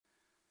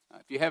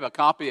If you have a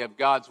copy of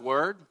God's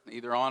Word,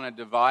 either on a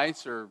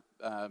device or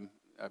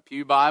a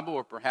pew Bible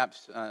or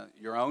perhaps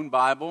your own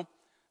Bible,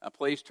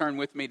 please turn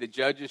with me to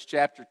Judges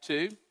chapter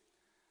 2.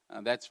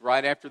 That's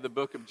right after the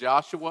book of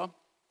Joshua.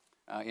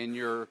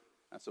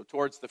 So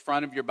towards the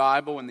front of your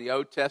Bible in the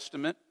Old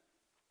Testament.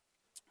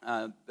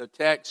 The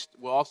text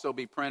will also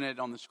be printed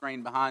on the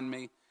screen behind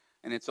me,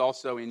 and it's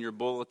also in your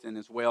bulletin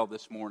as well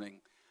this morning.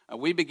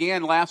 We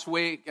began last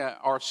week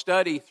our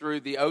study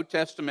through the Old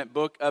Testament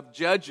book of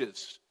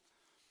Judges.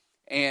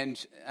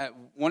 And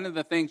one of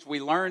the things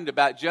we learned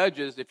about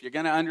Judges, if you're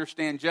going to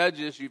understand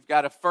Judges, you've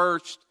got to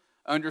first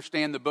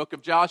understand the book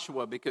of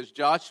Joshua, because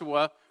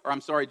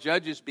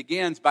Judges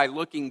begins by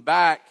looking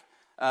back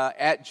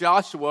at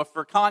Joshua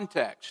for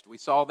context. We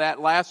saw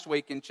that last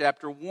week in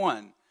chapter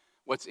 1.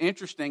 What's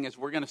interesting is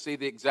we're going to see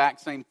the exact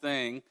same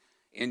thing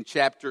in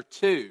chapter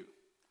 2.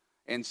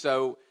 And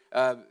so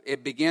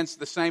it begins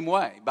the same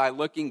way, by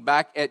looking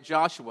back at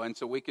Joshua. And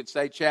so we could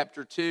say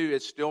chapter 2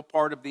 is still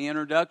part of the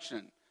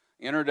introduction.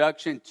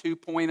 Introduction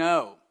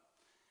 2.0.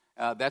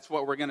 That's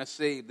what we're going to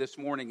see this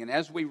morning. And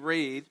as we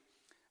read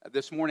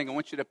this morning, I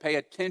want you to pay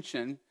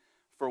attention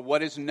for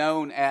what is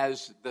known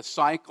as the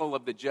cycle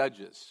of the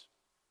Judges.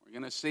 We're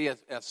going to see a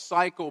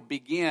cycle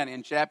begin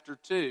in chapter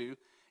 2.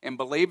 And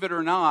believe it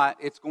or not,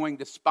 it's going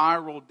to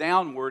spiral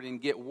downward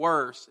and get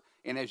worse.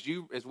 And as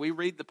we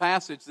read the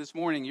passage this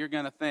morning, you're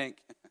going to think,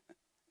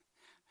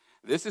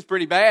 this is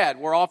pretty bad.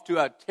 We're off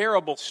to a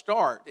terrible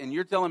start. And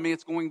you're telling me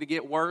it's going to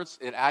get worse?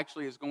 It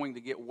actually is going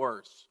to get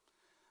worse.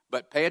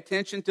 But pay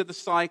attention to the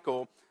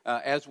cycle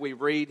as we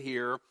read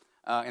here,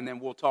 and then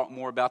we'll talk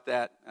more about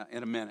that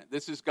in a minute.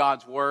 This is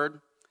God's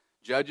Word,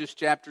 Judges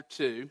chapter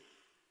 2,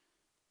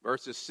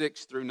 verses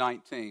 6 through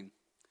 19.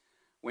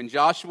 When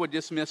Joshua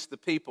dismissed the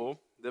people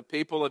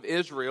of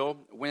Israel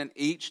went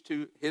each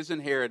to his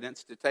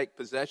inheritance to take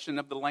possession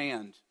of the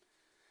land.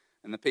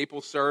 And the people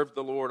served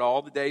the Lord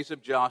all the days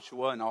of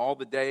Joshua and all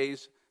the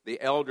days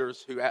the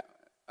elders who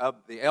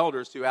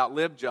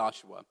outlived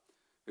Joshua,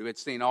 who had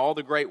seen all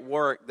the great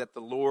work that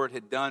the Lord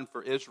had done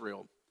for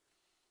Israel.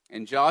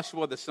 And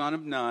Joshua the son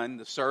of Nun,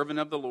 the servant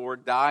of the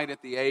Lord, died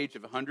at the age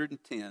of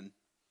 110.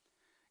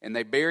 And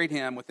they buried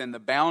him within the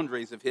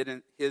boundaries of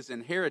his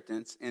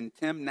inheritance in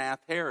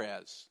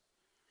Timnath-Heres,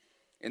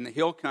 in the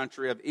hill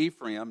country of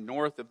Ephraim,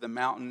 north of the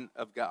mountain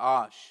of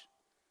Gaash.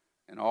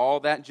 And all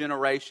that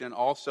generation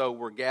also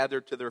were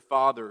gathered to their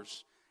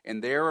fathers.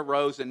 And there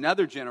arose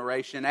another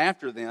generation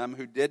after them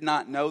who did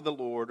not know the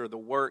Lord or the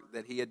work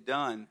that he had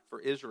done for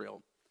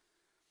Israel.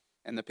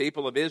 And the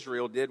people of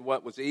Israel did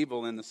what was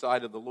evil in the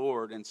sight of the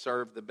Lord and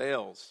served the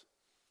Baals.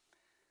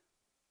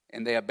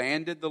 And they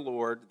abandoned the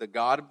Lord, the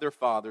God of their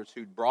fathers,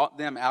 who brought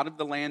them out of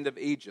the land of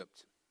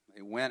Egypt.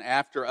 They went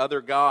after other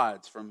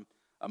gods from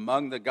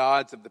among the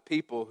gods of the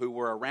people who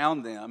were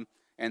around them,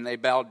 and they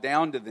bowed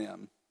down to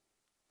them.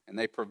 And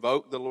they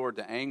provoked the Lord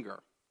to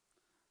anger.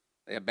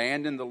 They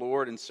abandoned the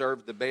Lord and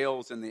served the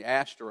Baals and the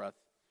Ashtoreth.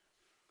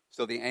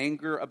 So the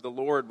anger of the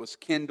Lord was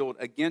kindled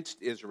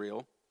against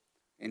Israel,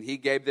 and he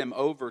gave them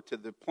over to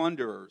the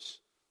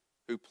plunderers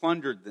who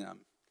plundered them.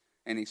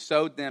 And he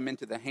sold them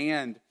into the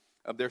hand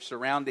of their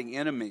surrounding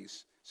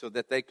enemies, so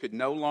that they could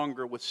no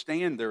longer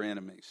withstand their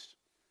enemies.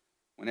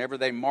 Whenever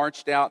they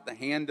marched out, the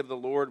hand of the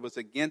Lord was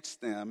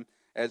against them,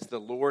 as the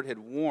Lord had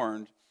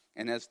warned,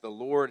 and as the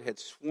Lord had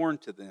sworn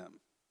to them.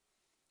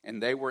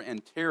 And they were in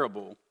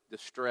terrible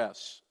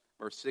distress.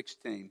 Verse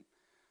 16.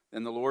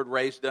 Then the Lord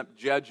raised up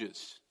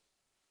judges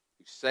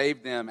who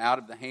saved them out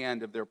of the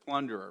hand of their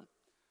plunderer.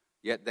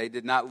 Yet they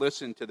did not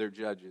listen to their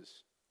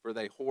judges, for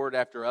they whored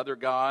after other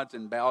gods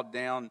and bowed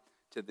down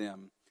to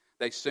them.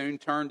 They soon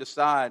turned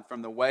aside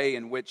from the way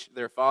in which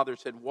their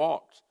fathers had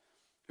walked,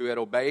 who had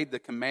obeyed the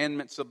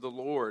commandments of the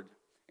Lord,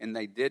 and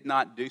they did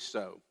not do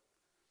so.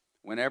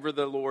 Whenever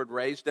the Lord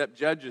raised up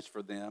judges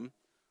for them,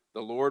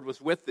 the Lord was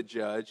with the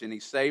judge, and he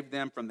saved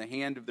them from the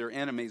hand of their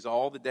enemies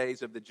all the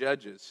days of the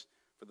judges.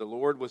 For the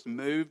Lord was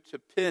moved to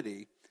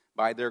pity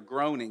by their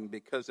groaning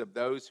because of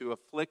those who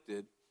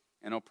afflicted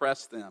and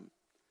oppressed them.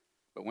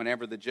 But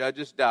whenever the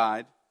judges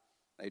died,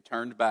 they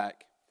turned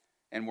back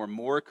and were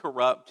more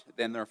corrupt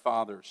than their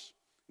fathers,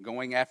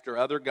 going after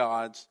other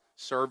gods,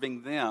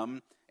 serving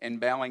them and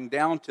bowing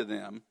down to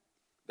them.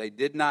 They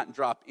did not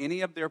drop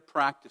any of their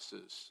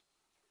practices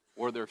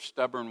or their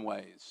stubborn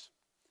ways.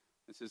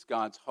 This is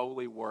God's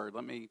holy word.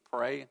 Let me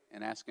pray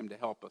and ask him to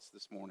help us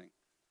this morning.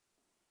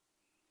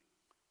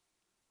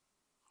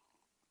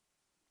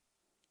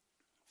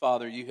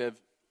 Father, you have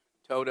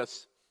told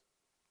us,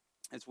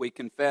 as we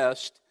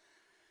confessed,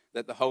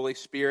 that the Holy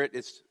Spirit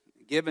is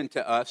given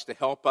to us to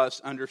help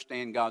us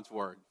understand God's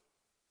word.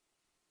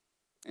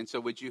 And so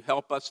would you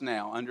help us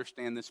now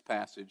understand this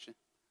passage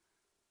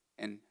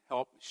and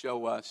help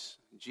show us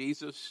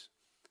Jesus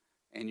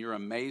and your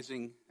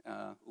amazing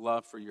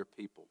love for your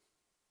people.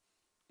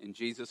 In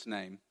Jesus'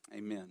 name,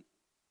 amen.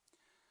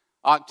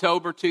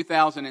 October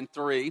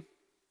 2003,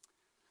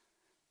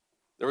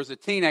 there was a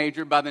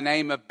teenager by the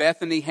name of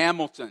Bethany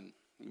Hamilton.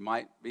 You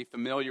might be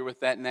familiar with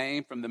that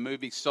name from the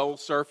movie Soul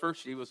Surfer.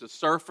 She was a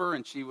surfer,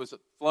 and she was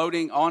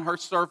floating on her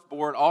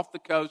surfboard off the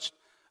coast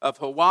of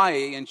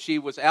Hawaii, and she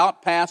was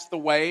out past the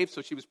waves,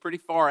 so she was pretty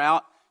far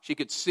out. She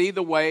could see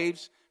the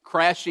waves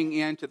crashing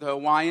into the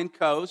Hawaiian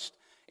coast,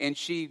 and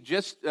she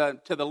just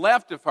to the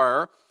left of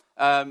her,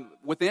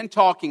 within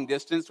talking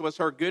distance, was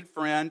her good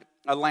friend,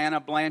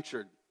 Alana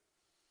Blanchard.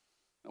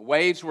 The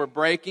waves were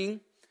breaking,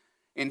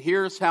 and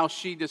here's how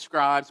she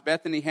describes,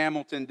 Bethany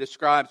Hamilton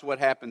describes what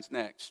happens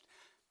next.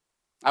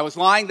 I was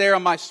lying there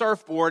on my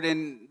surfboard,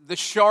 and the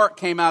shark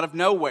came out of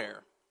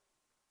nowhere.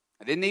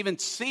 I didn't even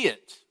see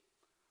it.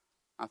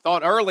 I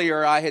thought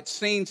earlier I had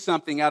seen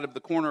something out of the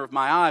corner of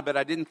my eye, but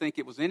I didn't think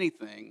it was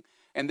anything.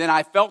 And then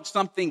I felt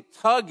something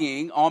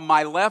tugging on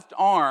my left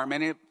arm,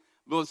 and it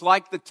was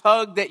like the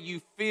tug that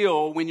you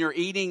feel when you're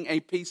eating a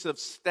piece of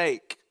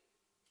steak.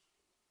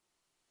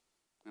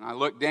 And I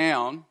looked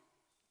down,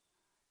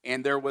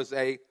 and there was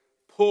a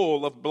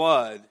pool of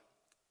blood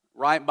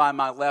right by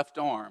my left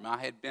arm. I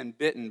had been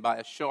bitten by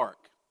a shark.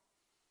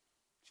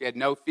 She had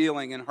no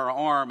feeling in her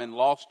arm and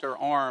lost her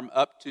arm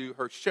up to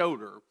her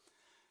shoulder.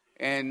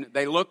 And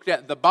they looked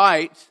at the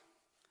bite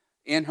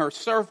in her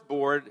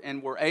surfboard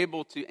and were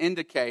able to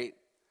indicate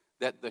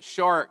that the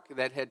shark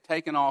that had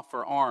taken off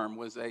her arm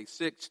was a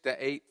 6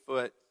 to 8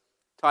 foot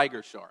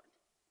tiger shark.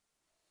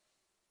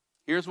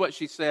 Here's what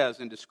she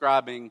says in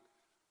describing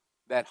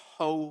that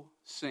whole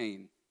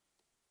scene.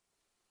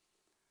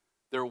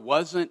 There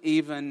wasn't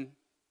even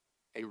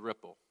a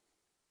ripple.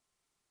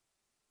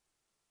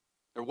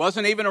 There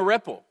wasn't even a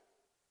ripple.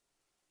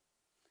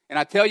 And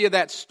I tell you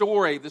that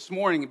story this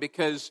morning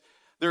because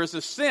there is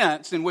a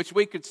sense in which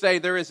we could say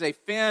there is a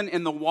fin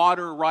in the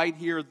water right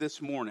here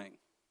this morning.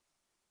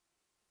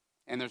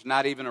 And there's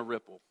not even a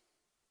ripple.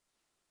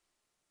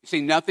 You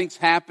see, nothing's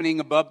happening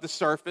above the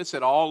surface.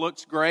 It all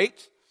looks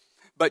great.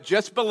 But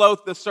just below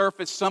the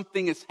surface,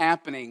 something is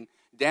happening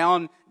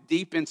down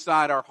deep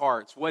inside our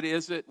hearts. What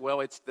is it?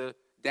 Well, it's the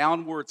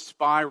downward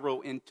spiral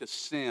into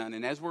sin.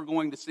 And as we're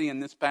going to see in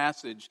this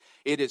passage,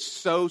 it is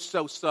so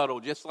subtle,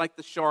 just like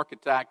the shark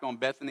attack on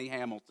Bethany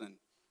Hamilton.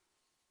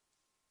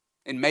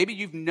 And maybe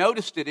you've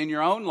noticed it in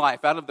your own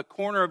life, out of the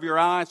corner of your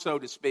eye, so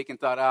to speak, and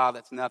thought,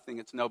 that's nothing,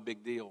 it's no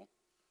big deal.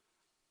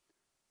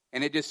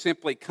 And it just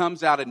simply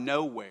comes out of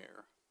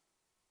nowhere.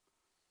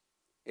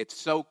 It's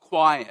so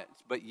quiet,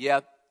 but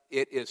yet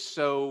it is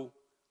so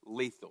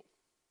lethal.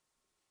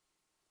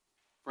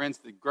 Friends,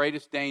 the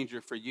greatest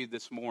danger for you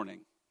this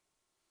morning,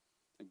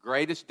 the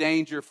greatest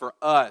danger for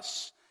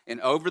us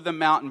in Over the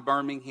Mountain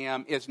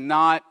Birmingham is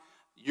not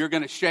you're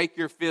going to shake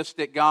your fist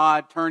at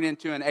God, turn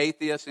into an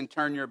atheist, and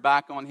turn your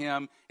back on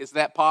Him. Is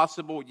that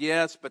possible?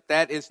 Yes, but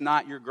that is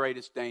not your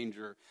greatest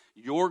danger.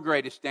 Your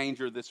greatest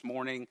danger this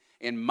morning,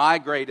 and my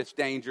greatest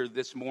danger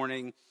this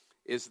morning,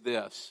 is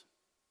this.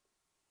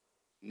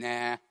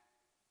 Nah,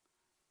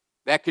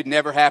 that could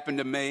never happen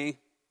to me.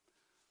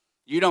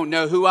 You don't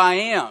know who I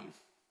am.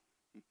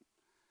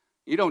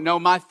 You don't know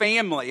my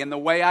family and the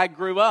way I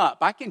grew up.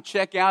 I can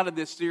check out of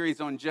this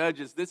series on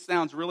Judges. This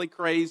sounds really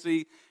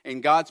crazy,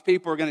 and God's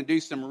people are going to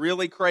do some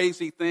really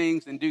crazy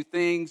things and do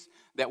things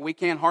that we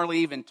can't hardly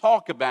even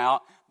talk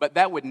about, but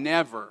that would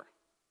never.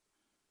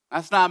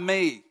 That's not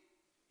me.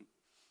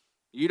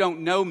 You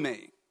don't know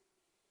me.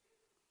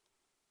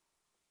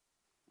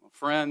 Well,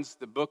 friends,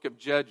 the book of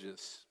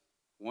Judges,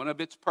 one of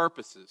its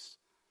purposes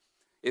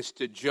is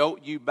to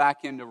jolt you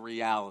back into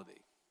reality.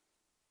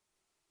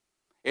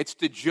 It's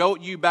to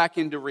jolt you back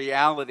into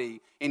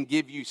reality and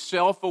give you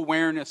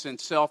self-awareness and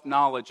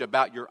self-knowledge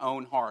about your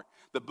own heart.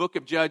 The book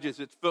of Judges,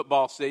 it's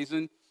football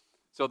season,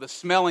 so the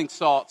smelling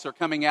salts are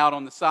coming out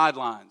on the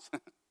sidelines.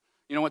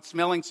 You know what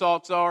smelling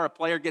salts are? A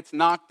player gets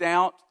knocked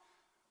out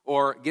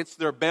or gets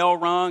their bell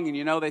rung,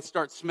 and they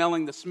start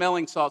smelling the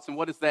smelling salts, and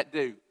what does that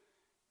do?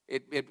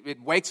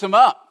 It wakes them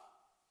up.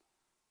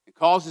 It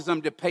causes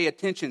them to pay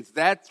attention.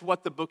 That's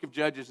what the book of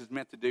Judges is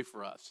meant to do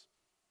for us.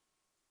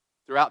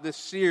 Throughout this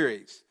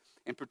series,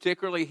 and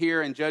particularly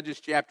here in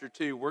Judges chapter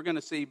 2, we're going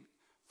to see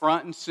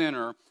front and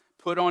center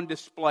put on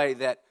display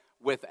that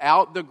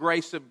without the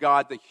grace of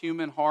God, the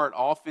human heart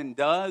often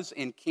does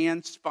and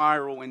can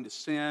spiral into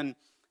sin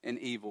and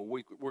evil.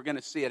 We're going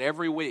to see it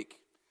every week.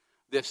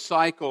 This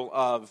cycle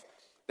of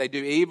they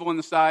do evil in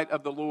the sight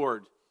of the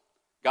Lord.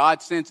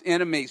 God sends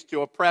enemies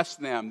to oppress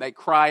them. They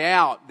cry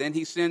out. Then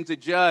He sends a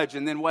judge.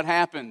 And then what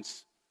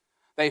happens?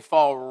 They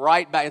fall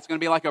right back. It's going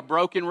to be like a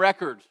broken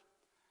record.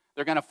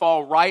 They're going to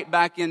fall right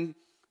back into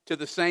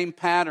the same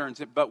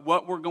patterns. But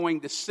what we're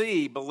going to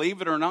see,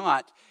 believe it or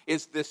not,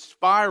 is this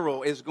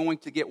spiral is going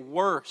to get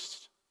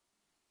worse.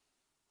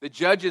 The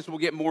judges will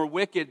get more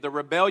wicked. The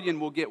rebellion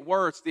will get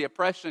worse. The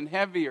oppression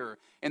heavier.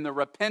 And the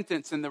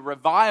repentance and the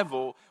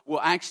revival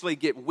will actually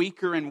get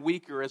weaker and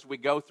weaker as we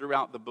go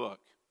throughout the book.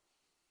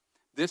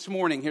 This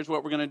morning, here's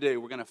what we're going to do.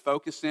 We're going to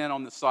focus in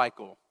on the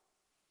cycle.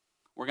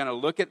 We're going to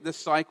look at this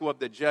cycle of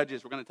the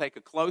judges. We're going to take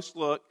a close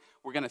look.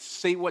 We're going to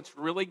see what's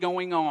really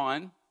going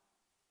on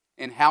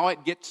and how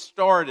it gets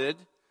started.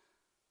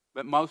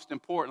 But most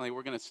importantly,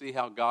 we're going to see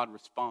how God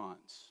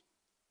responds,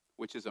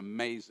 which is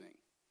amazing.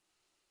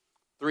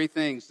 Three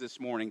things this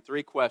morning,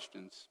 three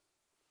questions.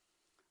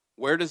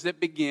 Where does it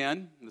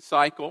begin, the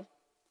cycle,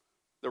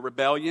 the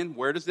rebellion?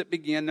 Where does it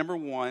begin, number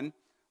one?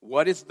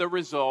 What is the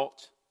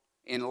result?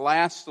 And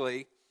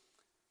lastly,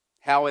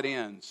 how it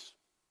ends,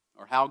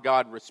 or how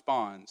God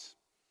responds.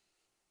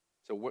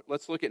 So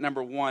let's look at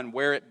number one,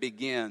 where it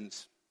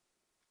begins.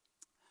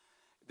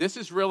 This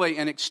is really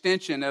an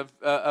extension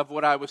of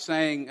what I was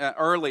saying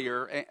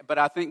earlier, but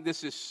I think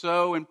this is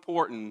so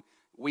important.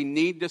 We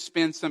need to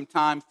spend some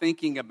time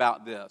thinking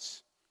about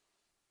this.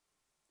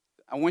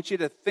 I want you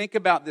to think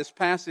about this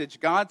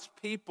passage. God's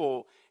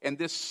people and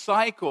this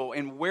cycle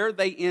and where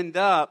they end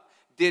up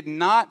did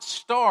not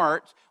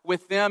start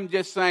with them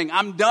just saying,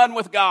 I'm done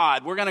with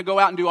God. We're going to go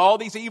out and do all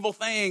these evil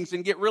things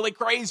and get really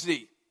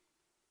crazy.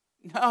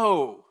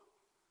 No.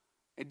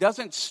 It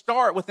doesn't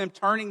start with them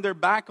turning their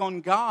back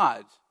on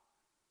God.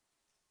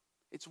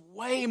 It's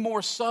way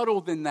more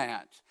subtle than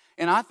that.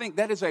 And I think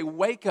that is a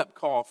wake-up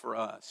call for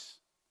us.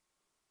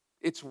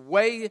 It's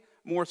way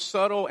more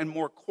subtle and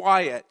more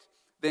quiet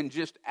than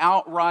just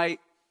outright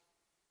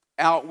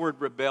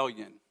outward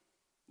rebellion.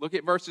 Look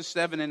at verses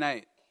 7 and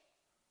 8.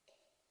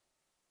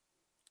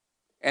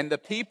 And the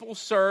people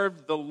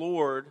served the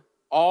Lord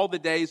all the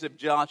days of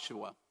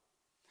Joshua.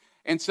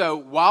 And so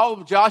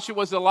while Joshua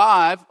was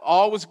alive,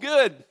 all was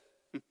good.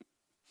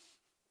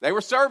 They were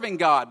serving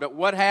God. But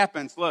what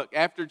happens? Look,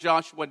 after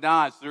Joshua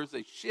dies, there's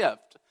a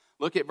shift.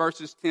 Look at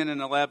verses 10 and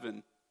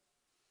 11.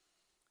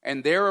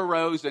 And there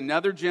arose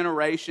another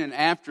generation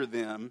after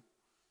them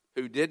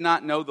who did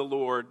not know the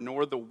Lord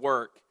nor the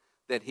work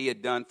that he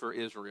had done for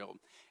Israel.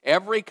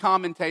 Every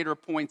commentator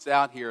points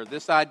out here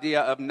this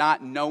idea of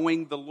not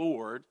knowing the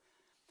Lord.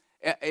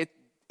 It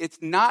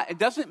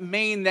doesn't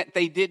mean that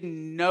they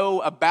didn't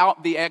know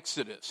about the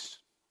Exodus,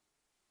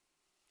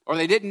 or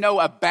they didn't know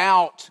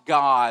about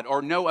God,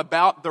 or know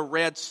about the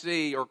Red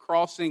Sea, or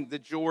crossing the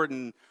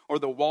Jordan, or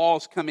the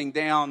walls coming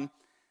down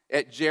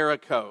at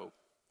Jericho.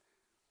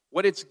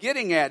 What it's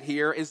getting at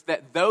here is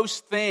that those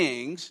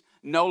things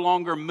no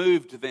longer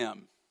moved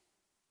them.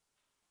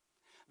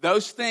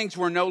 Those things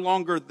were no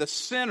longer the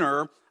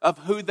center of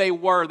who they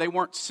were. They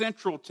weren't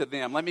central to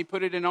them. Let me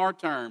put it in our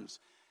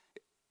terms.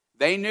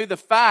 They knew the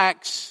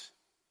facts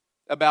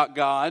about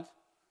God.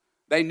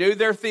 They knew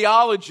their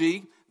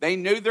theology. They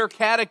knew their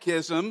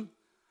catechism,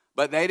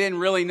 but they didn't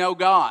really know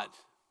God.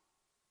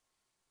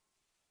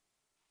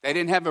 They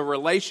didn't have a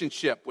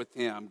relationship with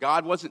Him.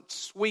 God wasn't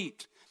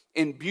sweet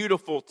and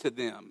beautiful to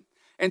them.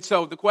 And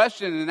so the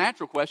question, the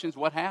natural question is,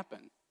 what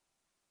happened?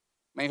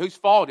 I mean, whose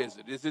fault is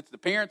it? Is it the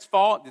parents'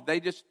 fault? Did they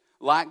just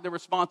lack the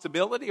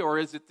responsibility, or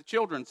is it the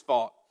children's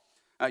fault?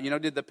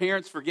 Did the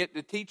parents forget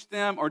to teach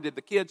them, or did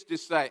the kids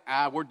just say,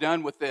 we're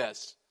done with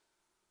this?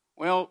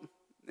 Well,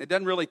 it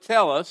doesn't really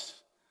tell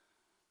us,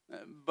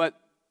 but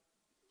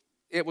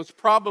it was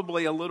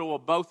probably a little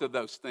of both of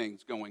those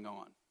things going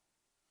on.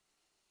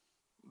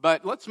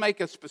 But let's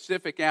make a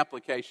specific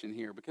application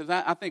here, because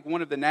I think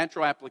one of the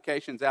natural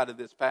applications out of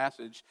this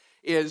passage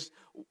is,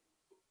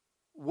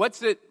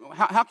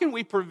 how can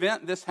we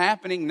prevent this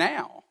happening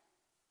now?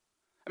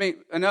 I mean,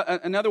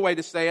 another way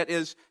to say it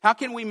is, how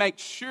can we make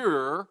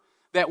sure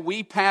that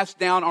we pass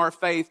down our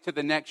faith to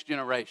the next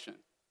generation?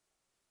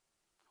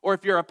 Or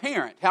if you're a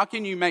parent, how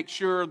can you make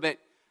sure that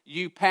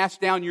you pass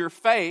down your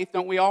faith?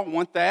 Don't we all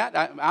want that?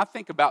 I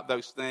think about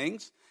those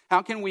things.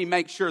 How can we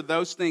make sure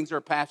those things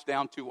are passed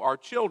down to our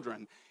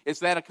children? Is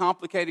that a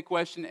complicated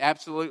question?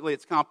 Absolutely,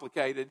 it's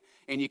complicated,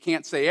 and you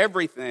can't say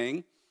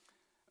everything.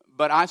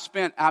 But I've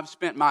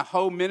spent my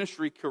whole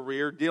ministry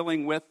career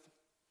dealing with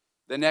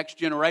the next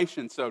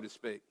generation, so to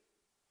speak.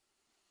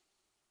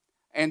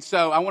 And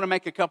so I want to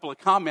make a couple of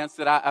comments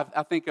that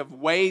I think of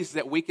ways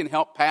that we can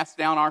help pass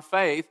down our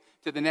faith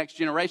to the next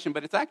generation.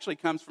 But it actually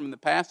comes from the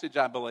passage,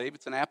 I believe.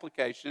 It's an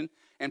application,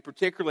 and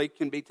particularly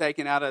can be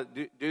taken out of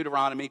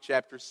Deuteronomy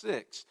chapter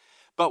 6.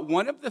 But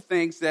one of the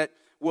things that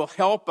will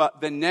help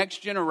the next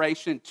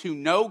generation to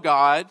know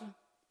God,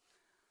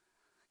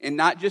 and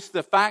not just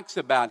the facts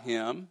about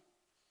Him,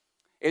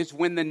 is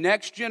when the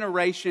next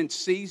generation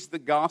sees the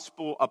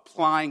gospel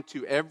applying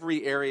to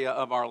every area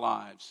of our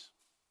lives.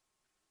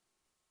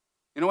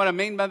 You know what I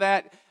mean by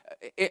that?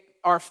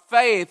 Our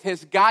faith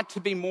has got to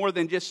be more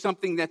than just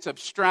something that's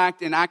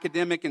abstract and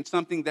academic and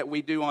something that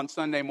we do on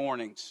Sunday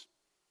mornings.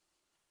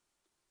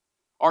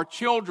 Our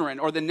children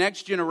or the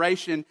next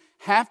generation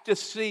have to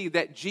see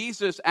that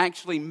Jesus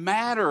actually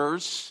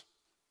matters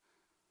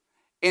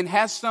and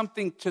has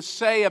something to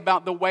say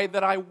about the way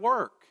that I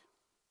work,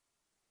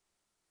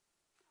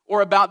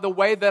 or about the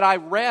way that I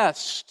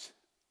rest,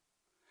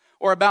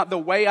 or about the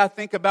way I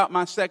think about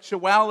my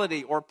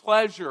sexuality or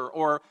pleasure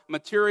or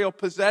material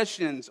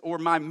possessions or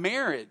my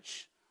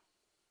marriage,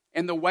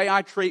 and the way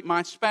I treat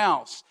my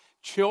spouse.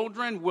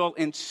 Children will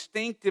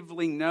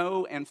instinctively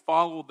know and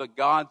follow the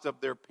gods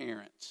of their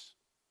parents.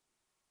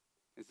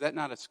 Is that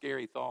not a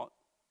scary thought?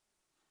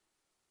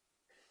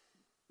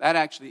 That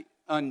actually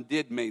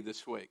undid me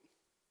this week.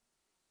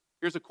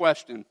 Here's a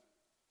question.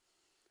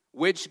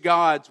 Which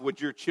gods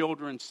would your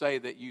children say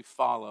that you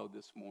follow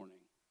this morning?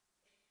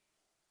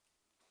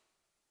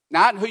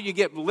 Not who you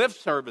give lip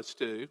service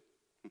to.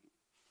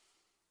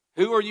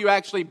 Who are you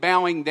actually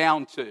bowing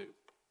down to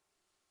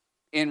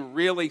and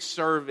really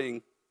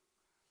serving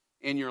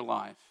in your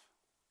life?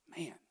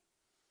 Man.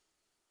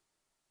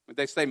 Would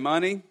they say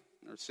money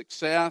or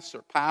success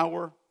or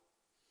power?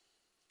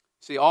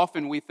 See,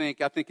 often we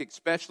think, I think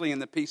especially in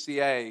the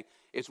PCA,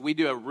 is we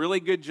do a really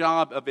good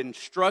job of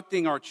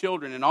instructing our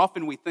children. And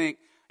often we think,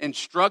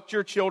 instruct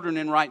your children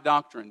in right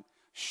doctrine.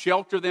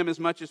 Shelter them as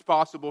much as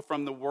possible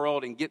from the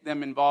world and get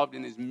them involved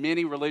in as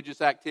many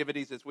religious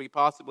activities as we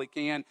possibly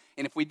can.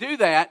 And if we do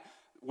that,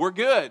 we're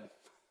good.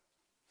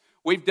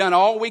 We've done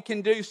all we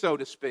can do, so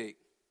to speak.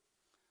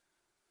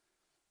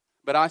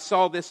 But I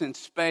saw this in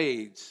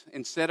spades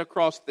and set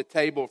across the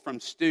table from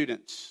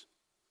students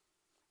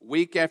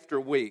week after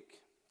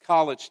week,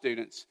 college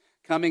students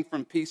coming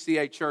from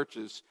PCA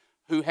churches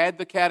who had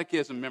the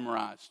catechism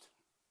memorized.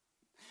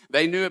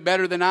 They knew it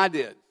better than I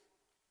did.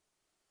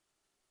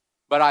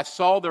 But I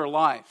saw their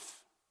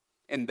life,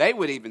 and they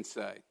would even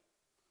say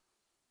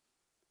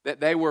that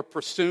they were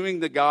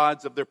pursuing the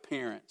gods of their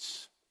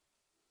parents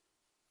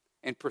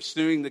and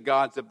pursuing the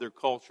gods of their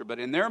culture. But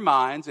in their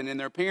minds and in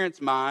their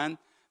parents' mind,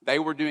 they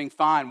were doing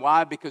fine.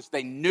 Why? Because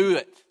they knew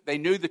it. They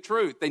knew the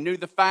truth. They knew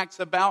the facts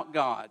about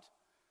God.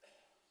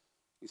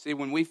 You see,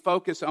 when we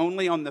focus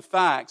only on the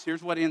facts,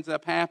 here's what ends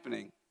up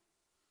happening.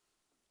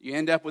 You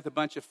end up with a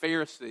bunch of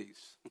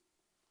Pharisees.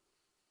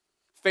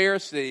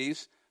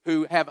 Pharisees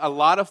who have a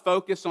lot of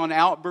focus on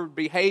outward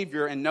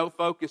behavior and no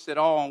focus at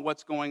all on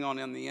what's going on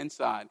the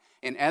inside.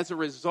 And as a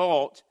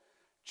result,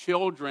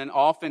 children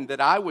often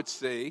that I would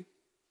see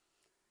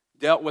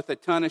dealt with a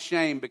ton of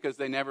shame because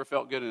they never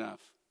felt good enough.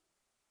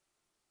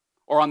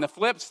 Or on the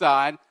flip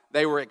side,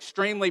 they were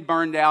extremely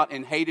burned out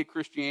and hated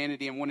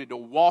Christianity and wanted to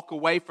walk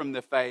away from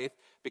the faith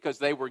because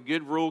they were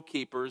good rule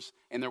keepers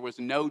and there was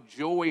no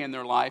joy in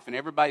their life. And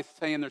everybody's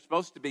saying there's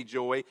supposed to be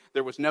joy.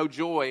 There was no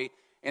joy,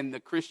 and the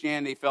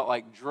Christianity felt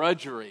like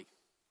drudgery.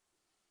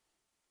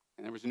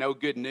 And there was no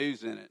good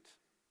news in it.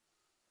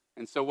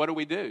 And so what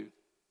do?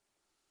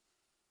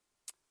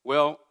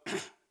 Well,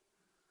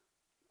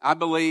 I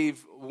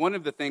believe one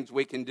of the things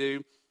we can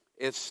do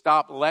is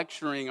stop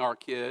lecturing our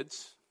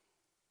kids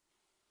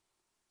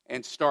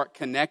and start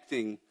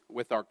connecting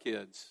with our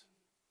kids.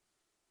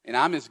 And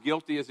I'm as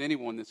guilty as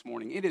anyone this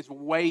morning. It is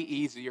way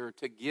easier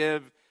to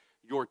give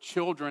your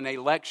children a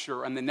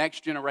lecture and the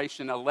next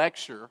generation a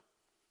lecture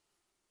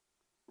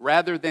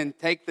rather than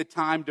take the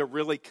time to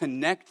really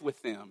connect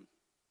with them.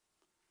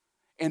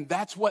 And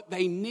that's what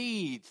they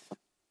need.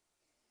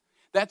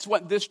 That's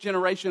what this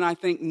generation, I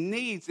think,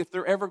 needs if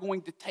they're ever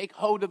going to take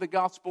hold of the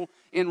gospel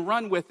and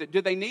run with it.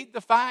 Do they need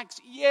the facts?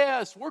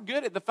 Yes, we're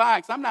good at the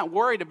facts. I'm not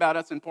worried about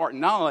us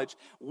imparting knowledge.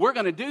 We're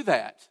going to do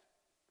that.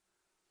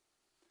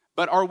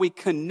 But are we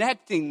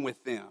connecting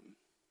with them?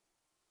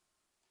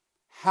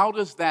 How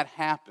does that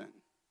happen?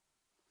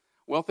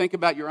 Well, think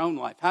about your own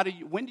life.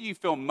 When do you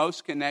feel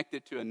most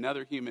connected to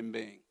another human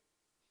being?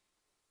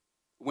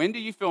 When do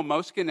you feel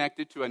most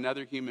connected to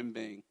another human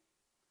being?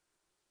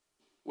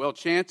 Well,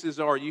 chances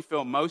are you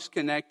feel most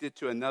connected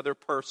to another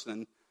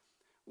person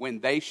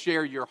when they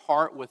share their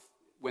heart with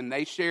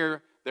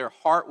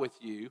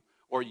you,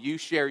 or you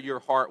share your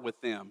heart with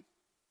them.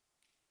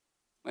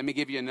 Let me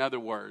give you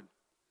another word.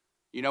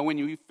 You know, when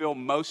you feel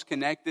most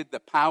connected, the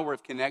power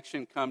of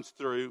connection comes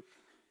through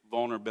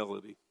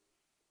vulnerability.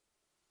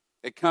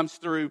 It comes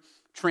through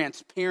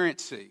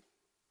transparency.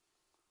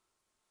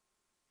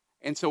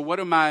 And so what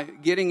am I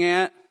getting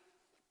at?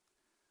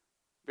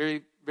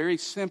 Very, very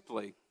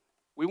simply,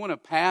 we want to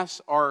pass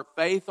our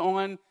faith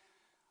on.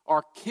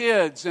 Our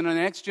kids and the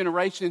next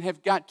generation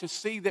have got to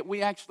see that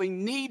we actually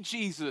need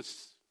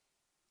Jesus.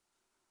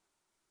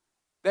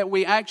 That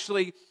we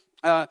actually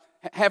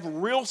have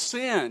real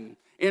sin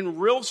and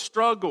real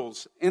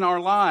struggles in our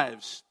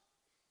lives.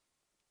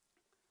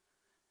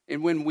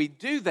 And when we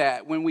do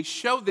that, when we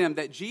show them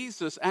that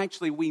Jesus,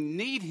 actually we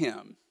need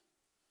him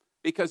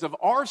because of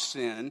our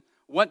sin,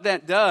 what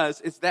that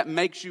does is that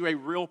makes you a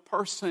real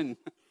person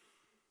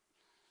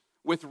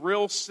with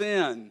real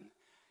sin.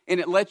 And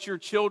it lets your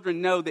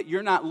children know that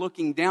you're not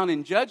looking down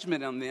in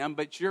judgment on them,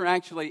 but you're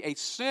actually a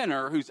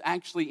sinner who's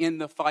actually in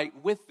the fight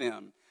with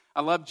them.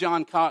 I love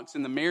John Cox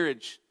in the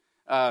marriage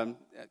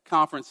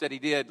conference that he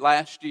did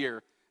last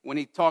year. When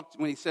he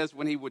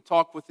would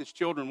talk with his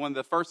children, one of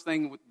the first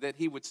things that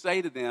he would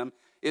say to them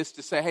is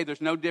to say, hey, there's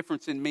no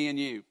difference in me and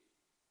you.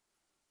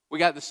 We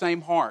got the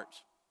same heart.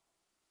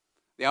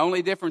 The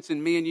only difference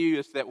in me and you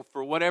is that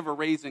for whatever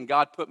reason,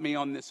 God put me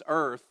on this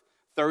earth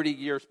 30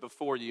 years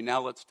before you.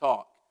 Now let's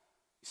talk.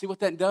 You see what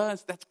that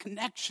does? That's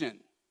connection.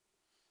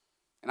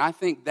 And I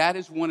think that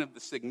is one of the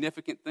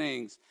significant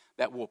things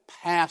that will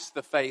pass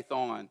the faith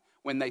on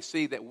when they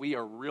see that we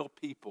are real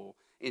people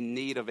in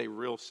need of a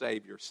real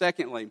Savior.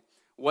 Secondly,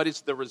 what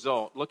is the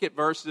result? Look at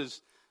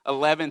verses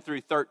 11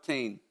 through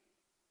 13.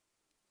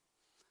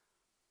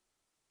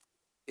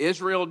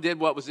 Israel did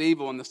what was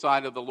evil in the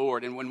sight of the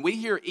Lord. And when we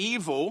hear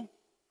evil,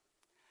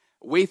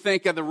 we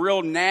think of the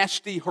real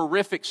nasty,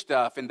 horrific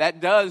stuff. And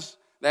that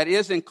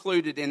is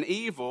included in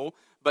evil,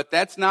 but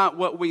that's not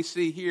what we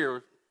see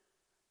here.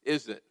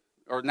 is it?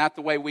 Or not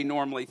the way we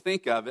normally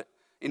think of it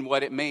in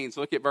what it means.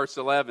 Look at verse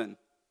 11.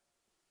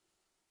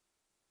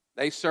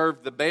 They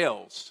served the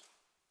Baals.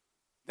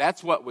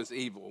 That's what was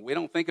evil. We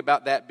don't think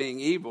about that being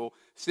evil.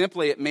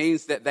 Simply, it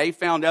means that they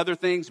found other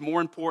things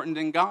more important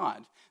than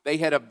God. They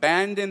had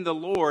abandoned the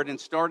Lord and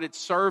started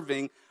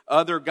serving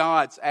other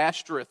gods,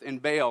 Ashtoreth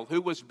and Baal.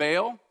 Who was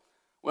Baal?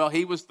 Well,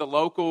 he was the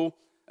local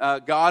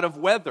god of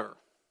weather.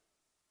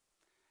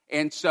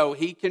 And so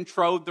he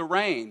controlled the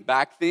rain.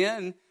 Back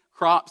then,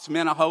 crops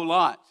meant a whole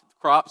lot.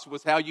 Crops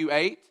was how you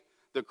ate.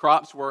 The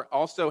crops were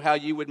also how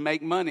you would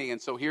make money.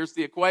 And so here's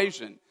the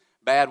equation.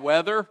 Bad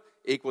weather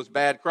equals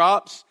bad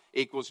crops,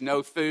 equals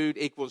no food,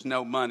 equals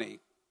no money.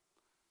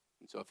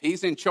 And so if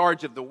he's in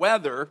charge of the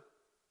weather,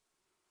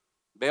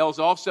 Baal's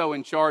also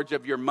in charge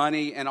of your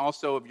money and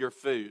also of your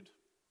food.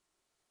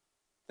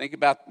 Think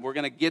about, we're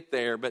going to get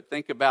there, but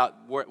think about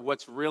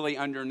what's really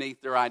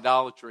underneath their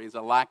idolatry is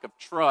a lack of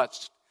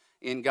trust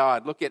in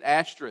God. Look at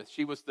Ashtoreth.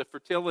 She was the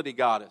fertility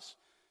goddess.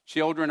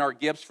 Children are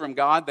gifts from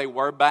God. They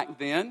were back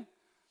then.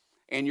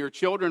 And your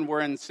children were,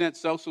 in a sense,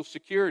 social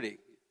security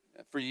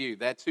for you.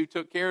 That's who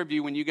took care of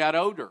you when you got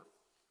older.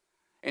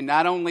 And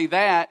not only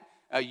that,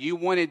 you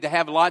wanted to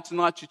have lots and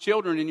lots of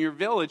children in your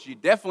village. You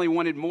definitely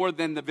wanted more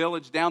than the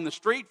village down the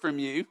street from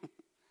you.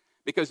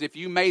 Because if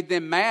you made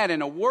them mad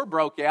and a war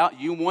broke out,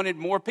 you wanted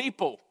more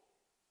people.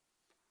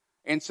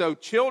 And so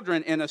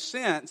children, in a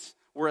sense,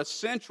 were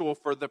essential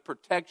for the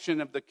protection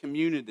of the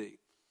community.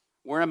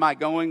 Where am I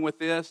going with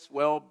this?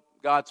 Well,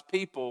 God's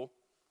people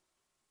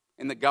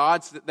and the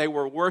gods that they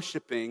were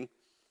worshiping,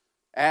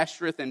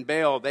 Ashtoreth and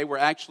Baal, they were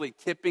actually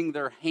tipping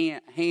their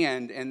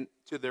hand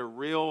into their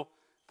real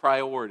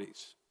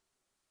priorities.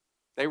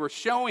 They were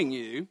showing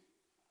you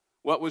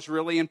what was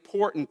really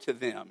important to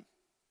them.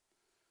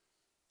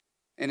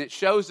 And it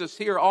shows us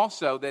here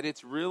also that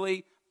it's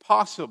really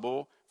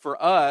possible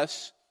for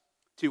us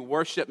to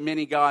worship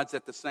many gods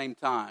at the same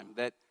time.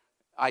 That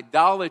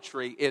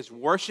idolatry is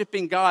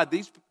worshiping God.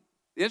 These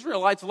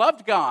Israelites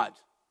loved God,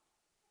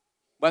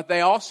 but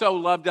they also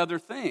loved other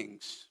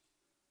things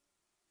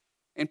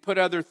and put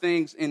other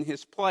things in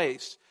his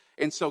place.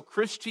 And so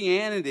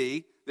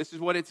Christianity, this is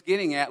what it's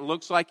getting at,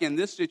 looks like in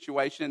this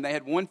situation, they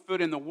had one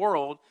foot in the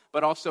world,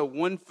 but also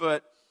one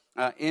foot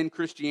in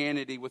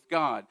Christianity with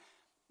God.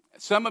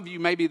 Some of you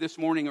maybe this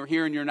morning are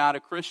here and you're not a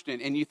Christian,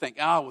 and you think,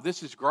 oh, well,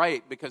 this is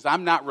great because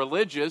I'm not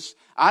religious.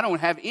 I don't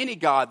have any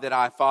God that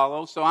I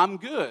follow, so I'm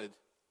good.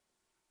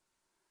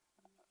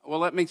 Well,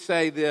 let me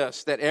say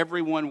this, that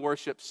everyone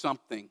worships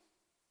something.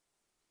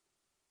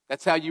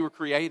 That's how you were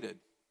created.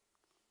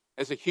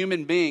 As a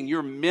human being,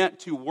 you're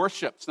meant to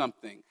worship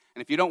something.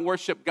 And if you don't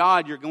worship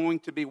God, you're going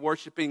to be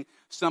worshiping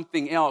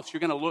something else. You're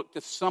going to look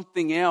to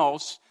something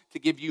else to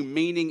give you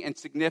meaning and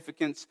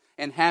significance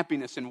and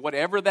happiness. And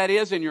whatever that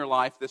is in your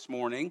life this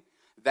morning,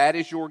 that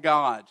is your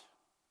God.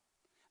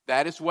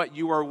 That is what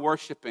you are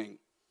worshiping.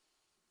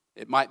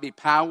 It might be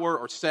power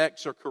or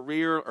sex or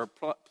career or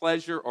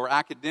pleasure or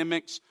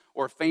academics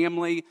or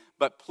family.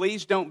 But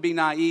please don't be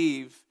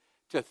naive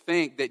to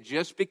think that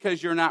just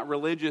because you're not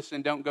religious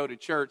and don't go to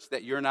church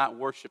that you're not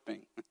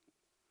worshiping.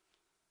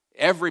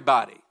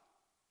 Everybody,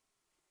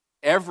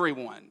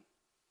 everyone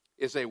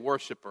is a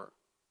worshiper.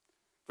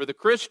 For the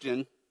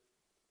Christian,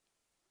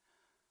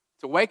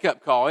 it's a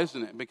wake-up call,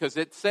 isn't it? Because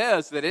it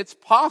says that it's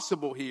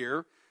possible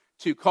here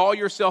to call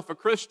yourself a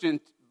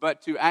Christian,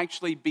 but to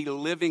actually be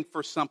living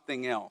for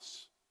something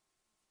else.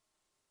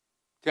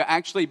 To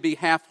actually be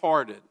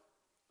half-hearted.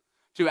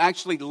 To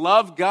actually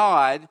love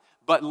God,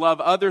 but love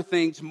other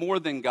things more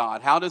than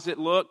God. How does it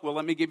look? Well,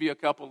 let me give you a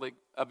couple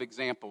of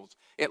examples.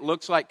 It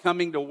looks like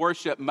coming to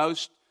worship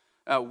most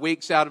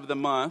weeks out of the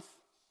month.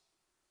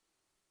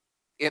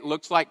 It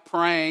looks like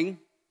praying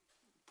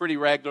pretty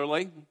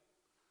regularly.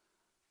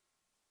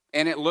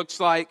 And it looks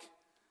like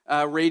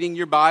reading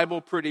your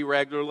Bible pretty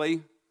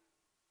regularly.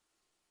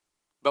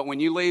 But when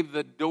you leave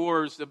the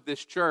doors of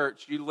this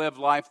church, you live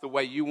life the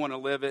way you want to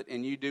live it,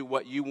 and you do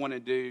what you want to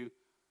do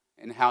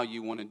and how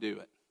you want to do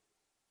it.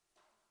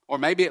 Or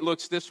maybe it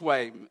looks this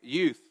way,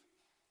 youth.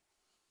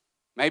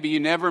 Maybe you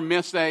never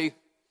miss a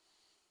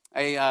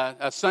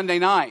Sunday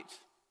night.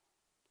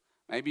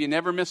 Maybe you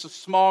never miss a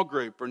small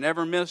group or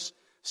never miss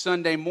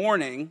Sunday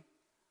morning,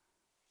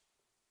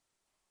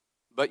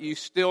 but you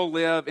still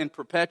live in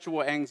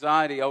perpetual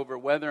anxiety over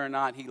whether or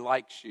not he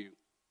likes you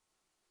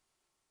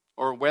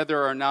or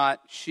whether or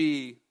not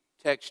she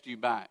texts you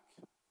back.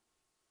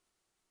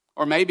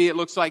 Or maybe it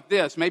looks like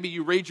this. Maybe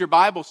you read your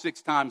Bible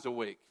 6 times a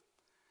week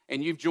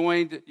and you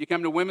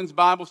come to women's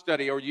Bible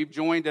study or you've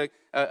joined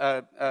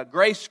a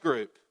grace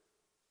group,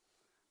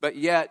 but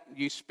yet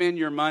you spend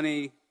your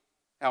money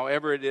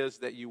however it is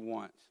that you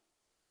want.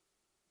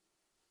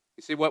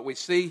 You see, what we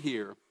see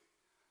here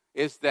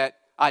is that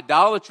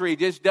idolatry,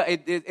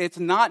 it's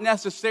not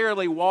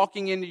necessarily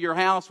walking into your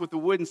house with a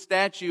wooden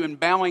statue and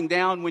bowing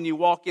down when you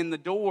walk in the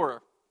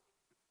door.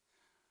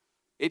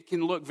 It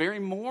can look very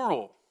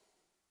moral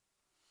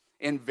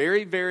and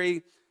very,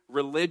 very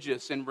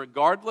religious. And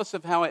regardless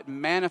of how it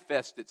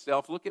manifests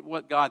itself, look at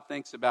what God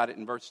thinks about it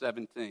in verse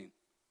 17.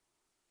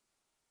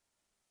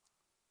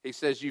 He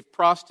says, you've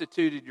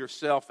prostituted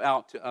yourself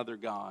out to other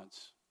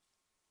gods.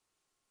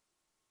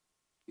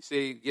 You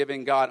see,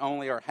 giving God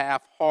only our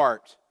half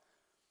heart,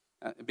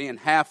 being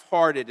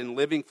half-hearted and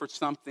living for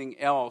something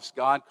else,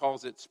 God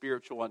calls it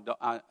spiritual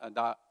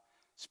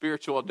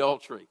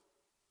adultery.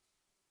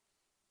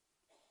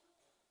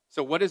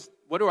 So what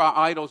do our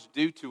idols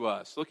do to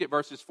us? Look at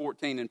verses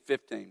 14 and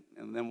 15,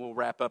 and then we'll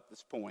wrap up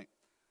this point.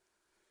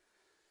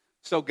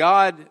 So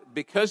God,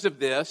 because of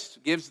this,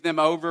 gives them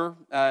over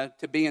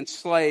to be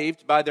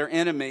enslaved by their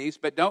enemies.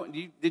 But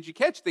did you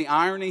catch the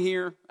irony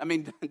here? I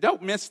mean,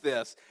 don't miss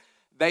this.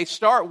 They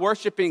start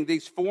worshiping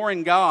these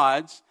foreign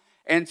gods,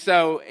 and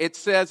so it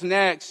says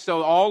next,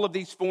 so all of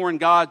these foreign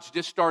gods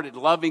just started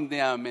loving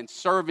them and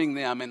serving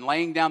them and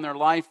laying down their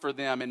life for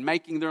them and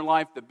making their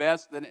life the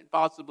best that it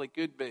possibly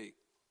could be.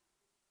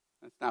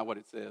 That's not what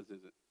it says,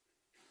 is it?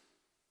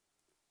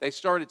 They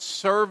started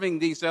serving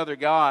these other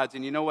gods,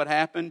 and you know what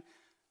happened?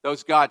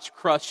 Those gods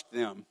crushed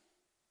them,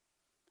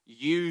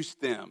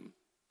 used them,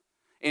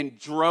 and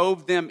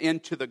drove them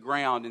into the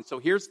ground. And so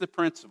here's the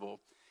principle.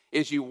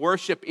 Is you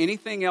worship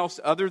anything else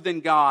other than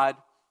God,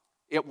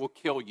 it will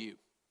kill you.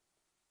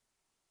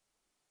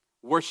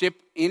 Worship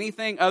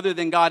anything other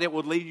than God, it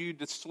will lead you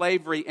to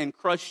slavery and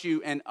crush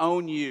you and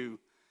own you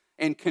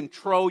and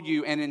control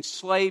you and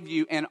enslave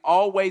you and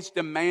always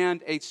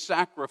demand a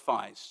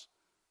sacrifice.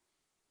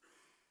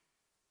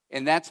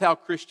 And that's how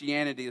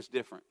Christianity is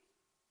different.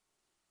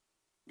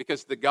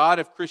 Because the God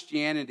of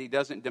Christianity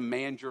doesn't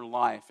demand your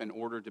life in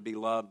order to be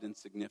loved and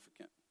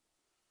significant.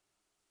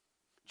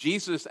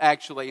 Jesus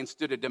actually,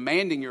 instead of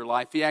demanding your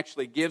life, he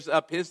actually gives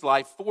up his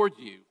life for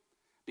you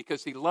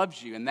because he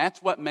loves you. And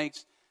that's what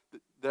makes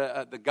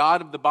the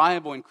God of the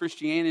Bible and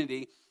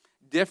Christianity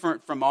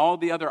different from all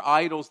the other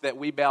idols that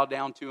we bow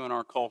down to in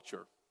our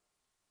culture.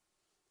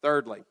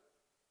 Thirdly,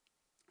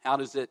 how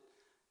does it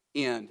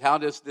end? How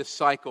does this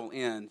cycle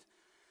end?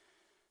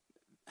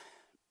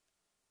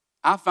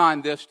 I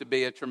find this to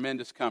be a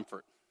tremendous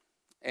comfort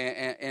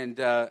and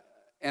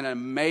an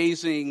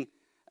amazing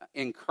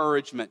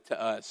encouragement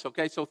to us.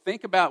 Okay, so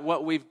think about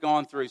what we've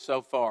gone through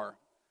so far.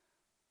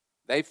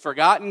 They've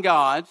forgotten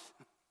God.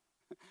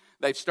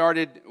 They've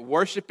started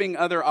worshiping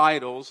other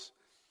idols.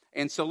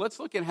 And so let's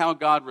look at how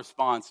God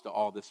responds to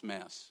all this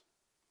mess.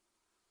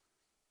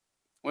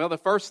 Well, the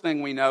first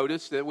thing we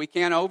notice that we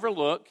can't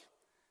overlook,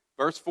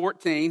 verse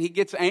 14, he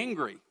gets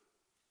angry.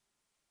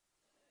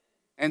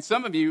 And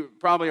some of you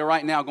probably are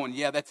right now going,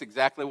 yeah, that's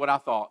exactly what I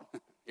thought.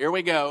 Here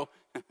we go.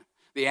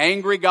 The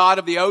angry God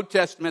of the Old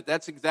Testament,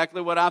 that's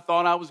exactly what I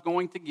thought I was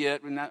going to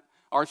get in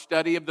our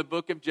study of the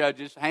book of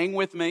Judges. Hang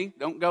with me.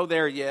 Don't go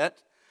there yet.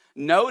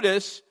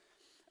 Notice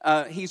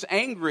he's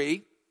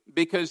angry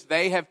because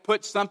they have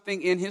put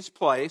something in his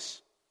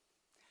place.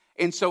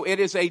 And so it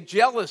is a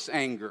jealous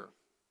anger.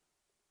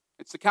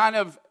 It's the kind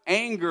of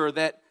anger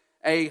that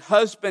a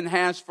husband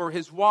has for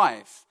his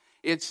wife.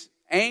 It's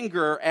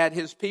anger at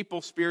his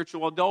people's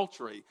spiritual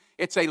adultery.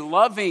 It's a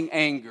loving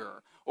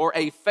anger or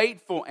a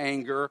faithful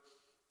anger.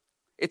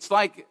 It's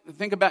like,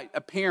 think about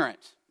a parent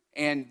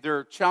and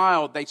their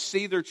child. They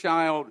see their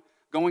child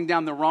going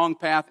down the wrong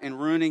path and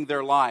ruining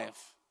their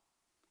life.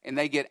 And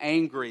they get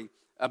angry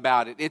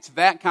about it. It's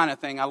that kind of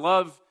thing. I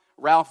love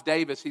Ralph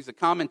Davis. He's a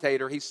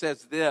commentator. He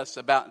says this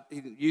about,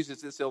 he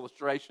uses this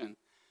illustration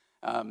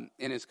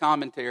in his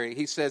commentary.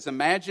 He says,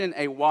 imagine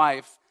a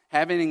wife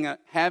having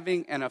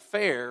an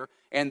affair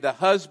and the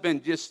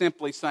husband just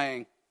simply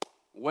saying,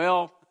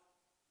 well,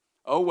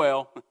 oh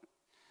well.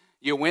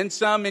 You win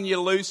some and you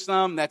lose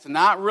some. That's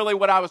not really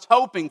what I was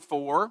hoping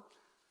for,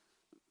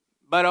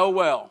 but oh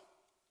well.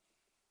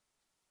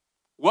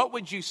 What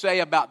would you say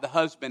about the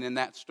husband in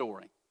that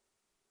story?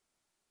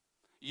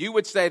 You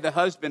would say the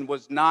husband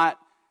was not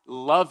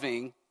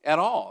loving at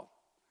all.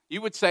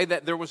 You would say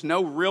that there was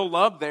no real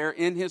love there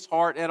in his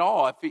heart at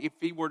all if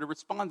he were to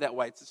respond that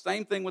way. It's the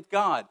same thing with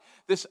God.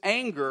 This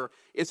anger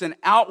is an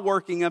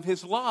outworking of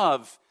his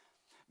love.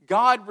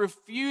 God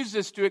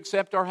refuses to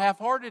accept our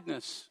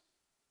half-heartedness.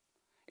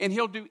 And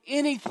he'll do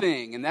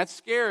anything, and that's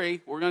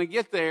scary. We're going to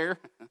get there.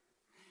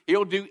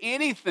 He'll do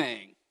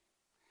anything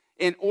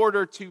in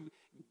order to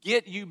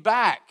get you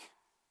back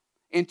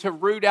and to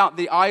root out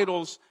the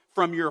idols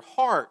from your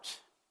heart.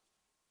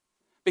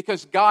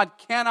 Because God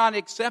cannot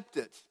accept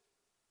it.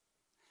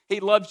 He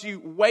loves you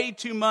way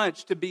too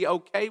much to be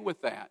okay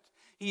with that.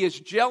 He is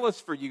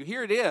jealous for you.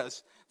 Here it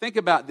is. Think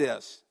about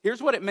this.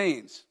 Here's what it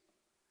means.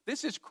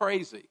 This is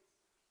crazy.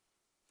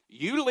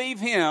 You leave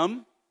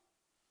him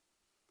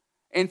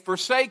and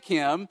forsake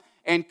him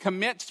and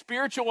commit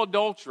spiritual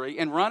adultery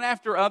and run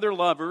after other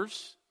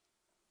lovers,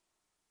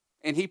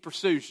 and he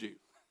pursues you.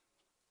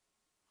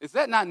 Is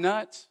that not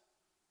nuts?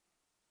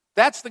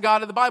 That's the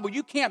God of the Bible.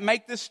 You can't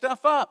make this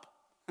stuff up.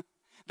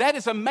 That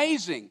is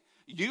amazing.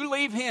 You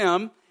leave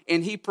him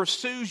and he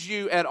pursues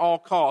you at all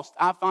costs.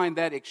 I find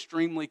that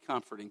extremely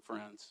comforting,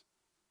 friends.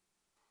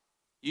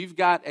 You've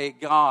got a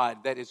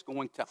God that is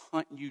going to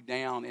hunt you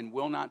down and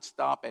will not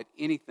stop at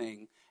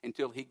anything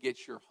until he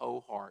gets your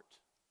whole heart.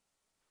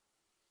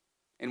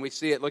 And we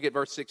see it. Look at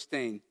verse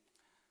 16.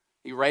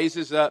 He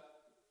raises up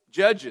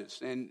judges.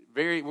 And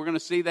we're going to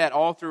see that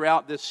all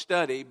throughout this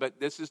study, but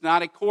this is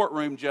not a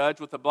courtroom judge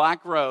with a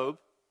black robe.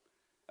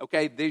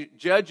 Okay, the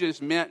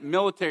judges meant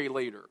military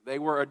leader. They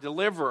were a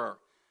deliverer.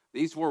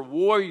 These were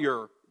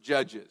warrior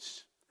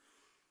judges.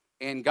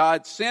 And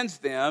God sends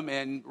them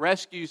and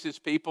rescues his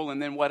people, and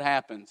then what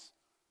happens?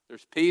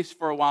 There's peace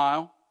for a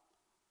while,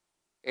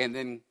 and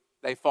then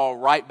they fall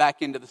right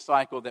back into the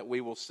cycle that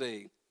we will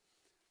see.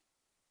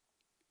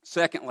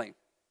 Secondly,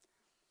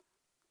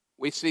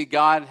 we see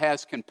God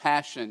has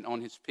compassion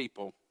on his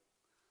people.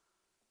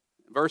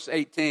 Verse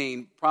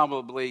 18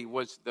 probably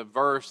was the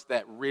verse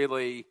that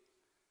really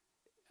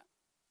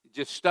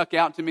just stuck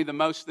out to me the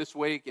most this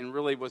week, and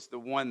really was the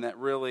one that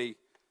really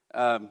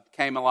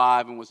came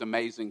alive and was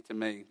amazing to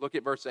me. Look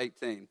at verse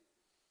 18.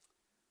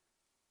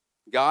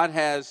 God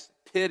has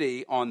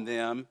pity on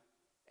them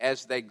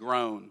as they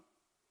groan.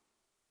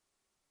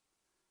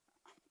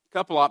 A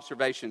couple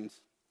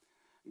observations.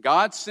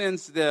 God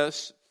sends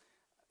this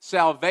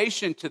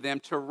salvation to them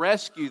to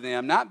rescue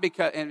them, not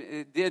because, and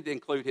it did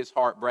include his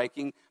heart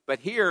breaking, but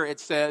here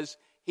it says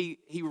he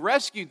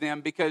rescued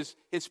them because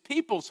his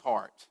people's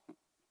heart,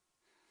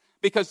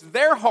 because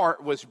their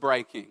heart was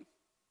breaking,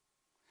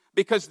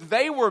 because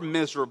they were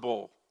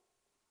miserable.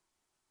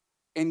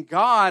 And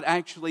God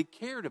actually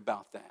cared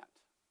about that.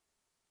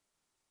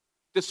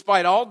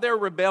 Despite all their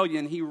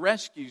rebellion, he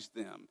rescues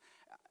them.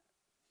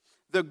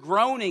 The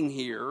groaning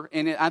here,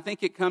 and I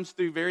think it comes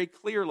through very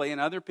clearly, and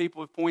other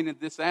people have pointed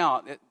this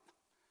out,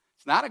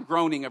 it's not a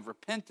groaning of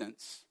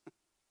repentance.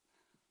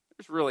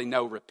 There's really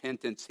no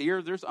repentance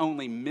here. There's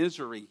only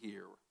misery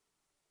here.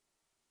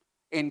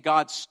 And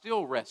God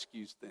still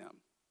rescues them.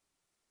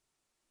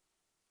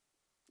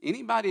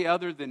 Anybody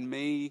other than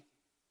me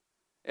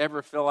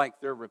ever feel like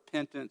their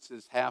repentance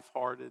is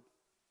half-hearted?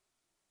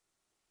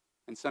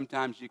 And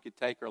sometimes you could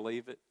take or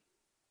leave it?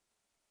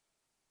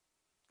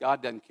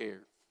 God doesn't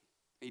care.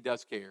 He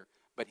does care.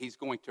 But he's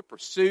going to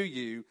pursue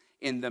you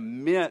in the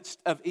midst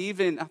of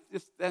even,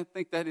 I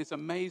think that is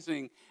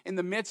amazing, in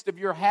the midst of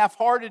your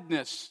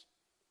half-heartedness.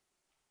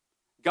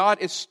 God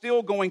is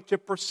still going to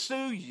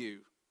pursue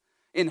you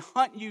and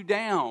hunt you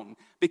down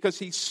because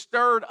he's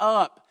stirred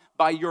up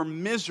by your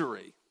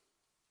misery.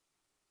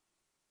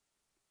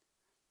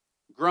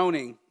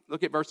 Groaning,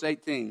 look at verse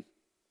 18.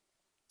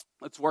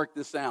 Let's work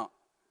this out.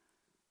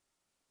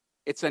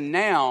 It's a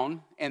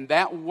noun, and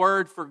that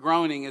word for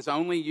groaning is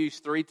only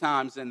used 3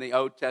 times in the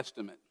Old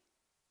Testament.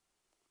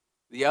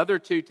 The other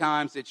 2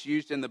 times it's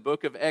used in the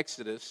book of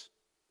Exodus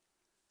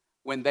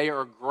when they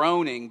are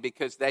groaning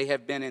because they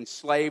have been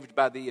enslaved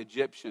by the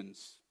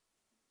Egyptians.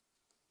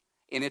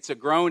 And it's a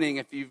groaning,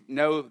 if you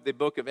know the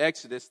book of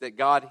Exodus, that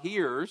God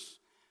hears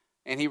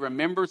and he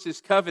remembers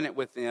his covenant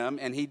with them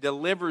and he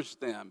delivers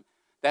them.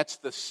 That's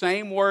the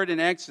same word in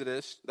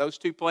Exodus, those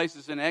 2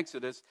 places in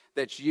Exodus,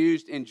 that's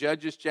used in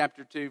Judges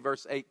chapter 2,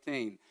 verse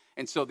 18.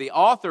 And so the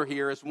author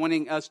here is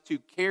wanting us to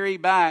carry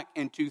back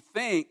and to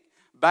think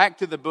back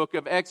to the book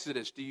of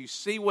Exodus. Do you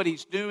see what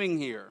he's doing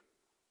here?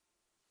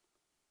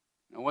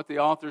 And what the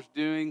author's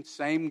doing,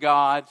 same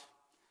God,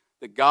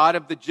 the God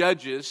of the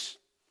judges,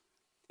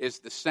 is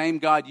the same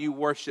God you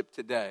worship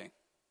today.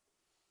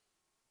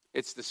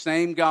 It's the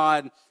same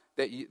God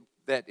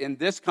that in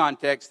this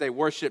context they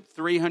worshiped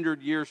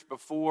 300 years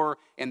before,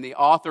 and the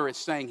author is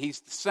saying he's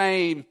the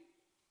same.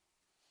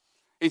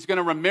 He's going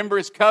to remember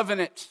his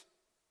covenant,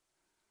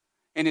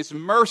 and his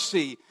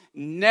mercy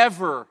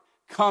never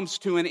comes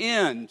to an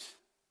end.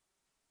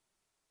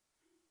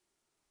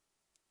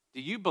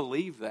 Do you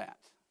believe that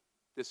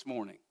this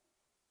morning?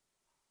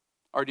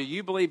 Or do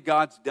you believe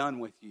God's done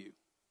with you?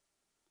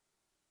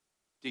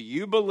 Do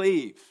you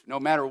believe, no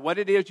matter what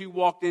it is you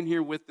walked in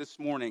here with this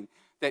morning,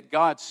 that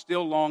God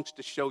still longs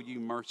to show you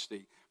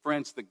mercy?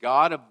 Friends, the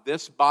God of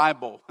this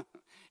Bible,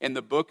 in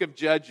the book of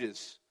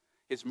Judges,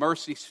 his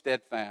mercy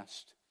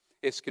steadfast,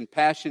 his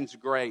compassion's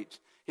great,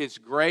 his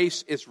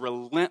grace is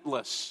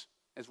relentless,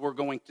 as we're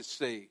going to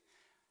see.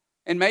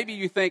 And maybe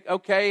you think,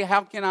 okay,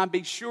 how can I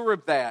be sure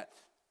of that?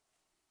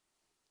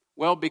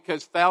 Well,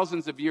 because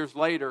thousands of years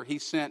later, he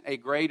sent a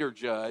greater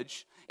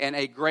judge and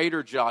a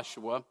greater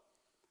Joshua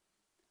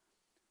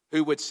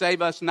who would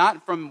save us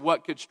not from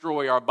what could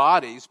destroy our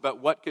bodies, but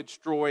what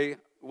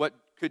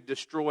could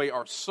destroy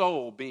our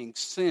soul, being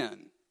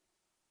sin.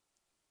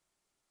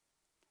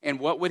 And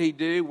what would he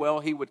do? Well,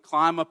 he would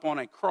climb up on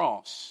a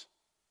cross.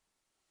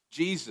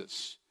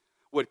 Jesus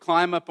would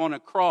climb up on a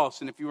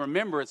cross, and if you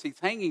remember, as he's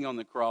hanging on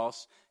the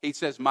cross, he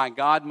says, my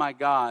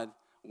God,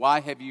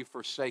 why have you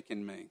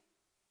forsaken me?"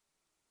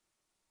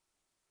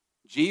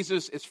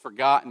 Jesus is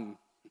forgotten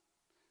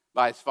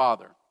by his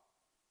Father.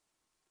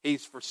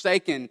 He's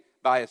forsaken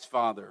by his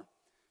Father,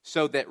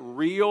 so that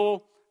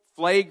real,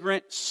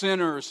 flagrant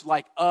sinners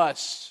like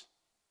us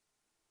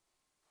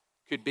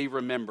could be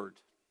remembered.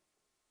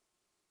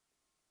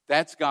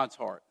 That's God's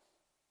heart.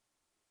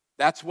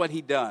 That's what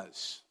he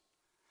does.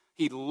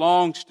 He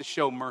longs to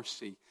show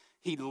mercy.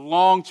 He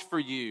longs for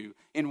you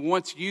and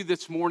wants you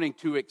this morning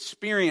to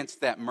experience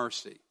that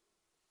mercy.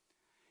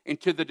 And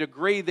to the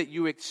degree that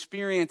you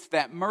experience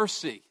that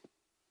mercy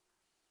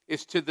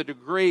is to the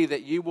degree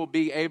that you will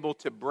be able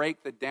to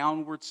break the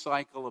downward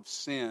cycle of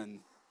sin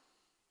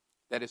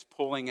that is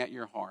pulling at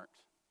your heart.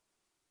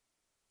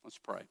 Let's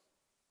pray.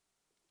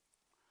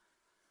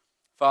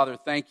 Father,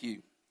 thank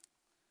you.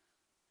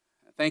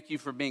 Thank you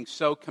for being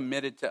so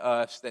committed to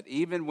us that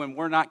even when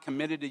we're not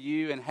committed to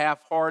you and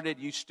half-hearted,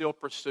 you still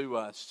pursue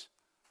us.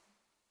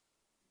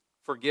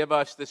 Forgive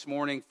us this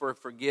morning for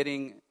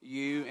forgetting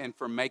you and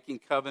for making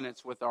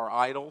covenants with our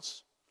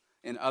idols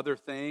and other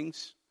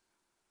things.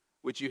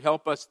 Would you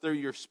help us through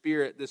your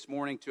Spirit this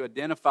morning to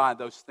identify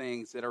those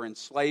things that are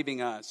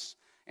enslaving us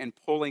and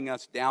pulling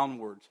us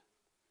downward?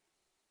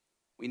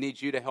 We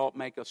need you to help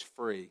make us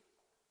free.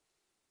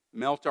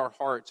 Melt our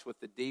hearts with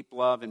the deep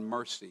love and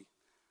mercy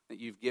that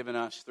you've given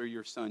us through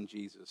your Son,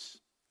 Jesus.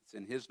 It's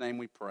in his name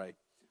we pray.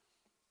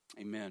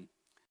 Amen.